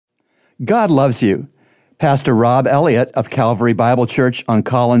God loves you. Pastor Rob Elliott of Calvary Bible Church on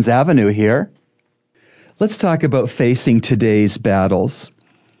Collins Avenue here. Let's talk about facing today's battles.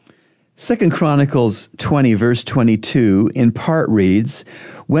 2 Chronicles 20, verse 22, in part reads,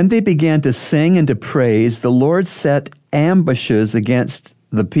 "When they began to sing and to praise, the Lord set ambushes against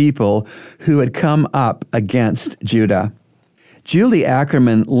the people who had come up against Judah." Julie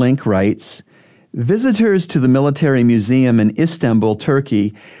Ackerman Link writes, "Visitors to the military museum in Istanbul,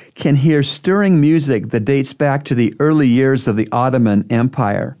 Turkey, can hear stirring music that dates back to the early years of the Ottoman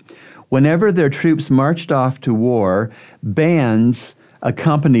Empire. Whenever their troops marched off to war, bands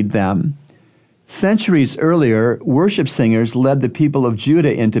accompanied them. Centuries earlier, worship singers led the people of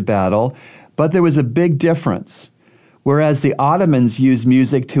Judah into battle, but there was a big difference. Whereas the Ottomans used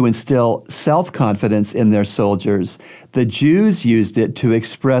music to instill self-confidence in their soldiers, the Jews used it to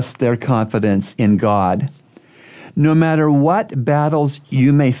express their confidence in God. No matter what battles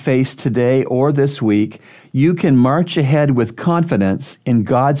you may face today or this week, you can march ahead with confidence in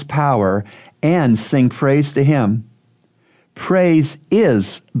God's power and sing praise to Him. Praise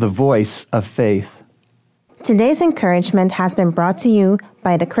is the voice of faith." Today's encouragement has been brought to you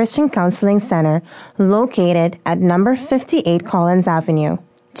by the Christian Counseling Center located at number 58 Collins Avenue.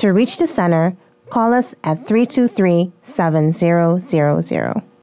 To reach the center, call us at 323-7000.